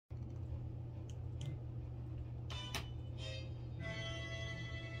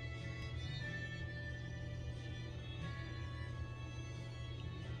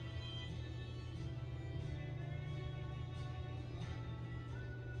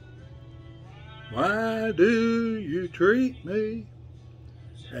Why do you treat me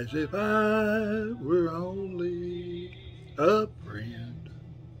as if I were only a friend?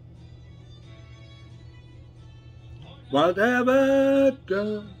 What have I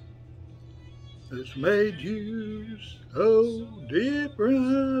done that's made you so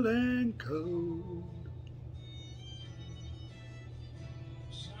different and cold?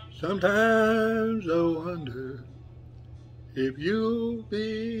 Sometimes I wonder if you'll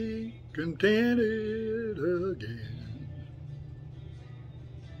be contented again,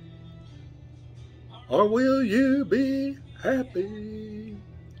 or will you be happy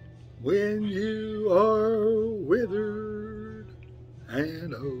when you are withered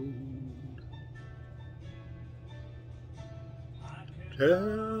and old?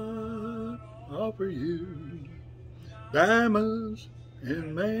 To offer you diamonds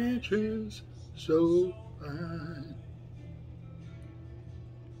and mansions so fine,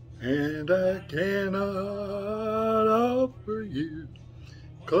 and I cannot offer you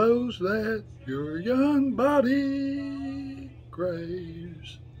clothes that your young body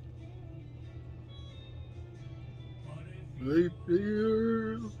craves. If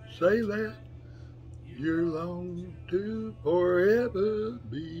you say that you long to forever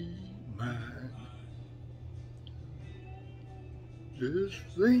be mine, just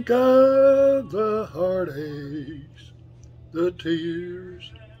think of the heartaches, the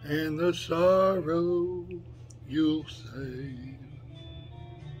tears, and the sorrow you'll save.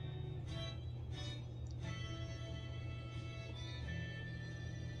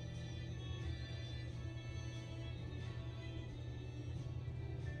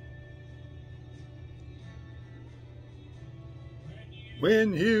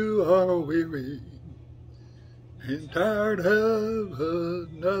 When you are weary and tired of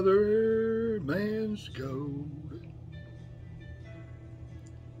another man's gold,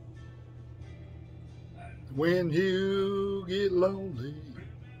 when you get lonely,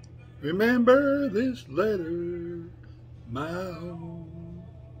 remember this letter, my own.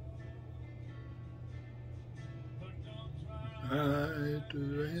 I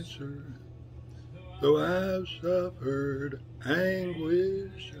to answer, though I've suffered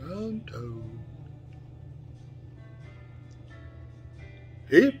anguish untold.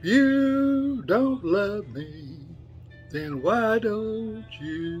 If you don't love me, then why don't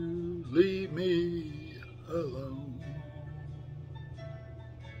you leave me alone?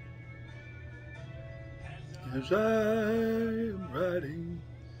 As I'm writing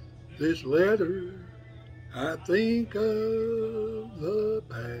this letter, I think of the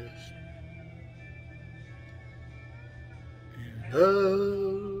past and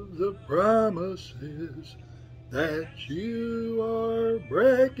of the promises that you are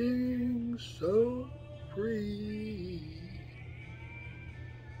breaking so free.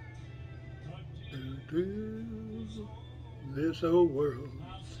 To this old world,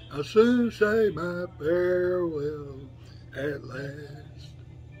 I'll soon say my farewell at last.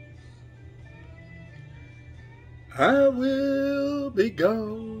 I will be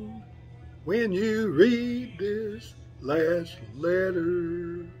gone when you read this last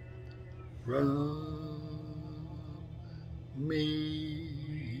letter from me.